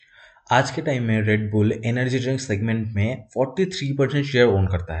आज के टाइम में red bull energy drink segment में 43% शेयर ओन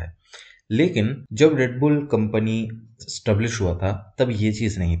करता है। लेकिन जब रेड बुल कंपनी स्टैब्लिश हुआ था तब ये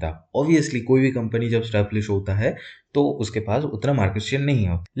चीज़ नहीं था। ऑब्वियसली कोई भी कंपनी जब स्टैब्लिश होता है तो उसके पास उतना मार्केट शेयर नहीं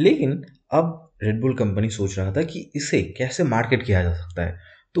होता। लेकिन अब रेड बुल कंपनी सोच रहा था कि इसे कैसे मार्केट किया जा सकता है।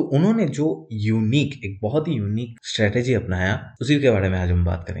 तो उन्होंने जो एक बहुत ही यूनिक स्ट्रेटेजी अपनाया, उसी के बारे में आज हम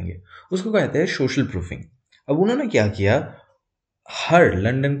बात करेंगे। उसको कहते हैं सोशल प्रूफिंग। अब उन्होंने क्या किया, हर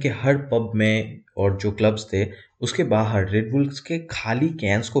लंदन के हर पब में और जो क्लब्स थे उसके बाहर रेड बुल्स के खाली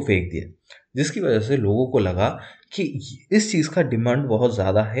कैंस को फेंक दिया, जिसकी वजह से लोगों को लगा कि इस चीज़ का डिमांड बहुत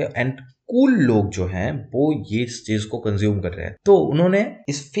ज़्यादा है एंड कूल लोग जो हैं वो ये इस चीज़ को कंज्यूम कर रहे हैं। तो उन्होंने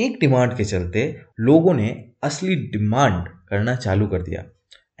इस फेक डिमांड के चलते लोगों ने असली डिमांड करना चालू कर दिया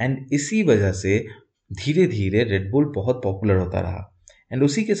एंड इसी वजह से धीरे धीरे रेड बुल बहुत पॉपुलर होता रहा। एंड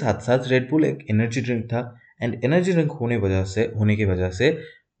उसी के साथ साथ रेड बुल एक एनर्जी ड्रिंक था एंड एनर्जी ड्रिंक होने की वजह से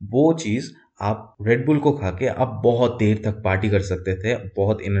वो चीज़ आप रेड बुल को खा के आप बहुत देर तक पार्टी कर सकते थे,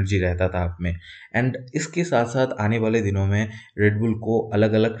 बहुत एनर्जी रहता था आप में। एंड इसके साथ साथ आने वाले दिनों में रेड बुल को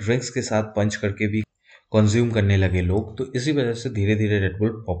अलग अलग ड्रिंक्स के साथ पंच करके भी कंज्यूम करने लगे लोग। तो इसी वजह से धीरे धीरे रेड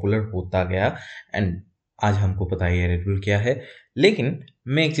बुल पॉपुलर होता गया एंड आज हमको पता ही है रेड बुल क्या है। लेकिन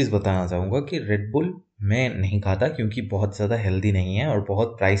मैं एक चीज़ बताना चाहूँगा कि रेड बुल मैं नहीं खाता क्योंकि बहुत ज़्यादा हेल्दी नहीं है और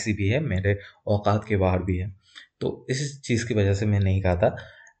बहुत प्राइसी भी है, मेरे औकात के बाहर भी है। तो इस चीज़ की वजह से मैं नहीं खाता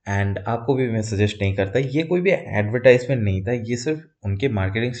एंड आपको भी मैं सजेस्ट नहीं करता। ये कोई भी एडवर्टाइजमेंट नहीं था, ये सिर्फ उनके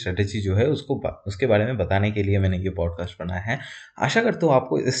मार्केटिंग स्ट्रेटेजी जो है उसके बारे में बताने के लिए मैंने ये पॉडकास्ट बनाया है। आशा करता हूँ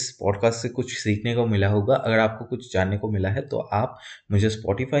आपको इस पॉडकास्ट से कुछ सीखने को मिला होगा। अगर आपको कुछ जानने को मिला है तो आप मुझे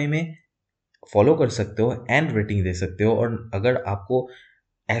स्पॉटिफाई में फॉलो कर सकते हो एंड रेटिंग दे सकते हो। और अगर आपको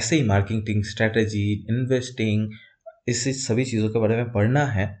ऐसे ही मार्केटिंग स्ट्रेटेजी, इन्वेस्टिंग, इस सभी चीज़ों के बारे में पढ़ना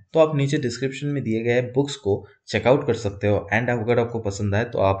है तो आप नीचे डिस्क्रिप्शन में दिए गए बुक्स को चेकआउट कर सकते हो एंड अगर आपको पसंद आए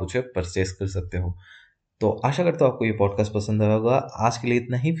तो आप उसे परचेस कर सकते हो। तो आशा करता हूँ आपको ये पॉडकास्ट पसंद आया होगा। आज के लिए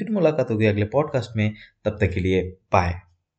इतना ही, फिर मुलाकात होगी अगले पॉडकास्ट में। तब तक के लिए बाय।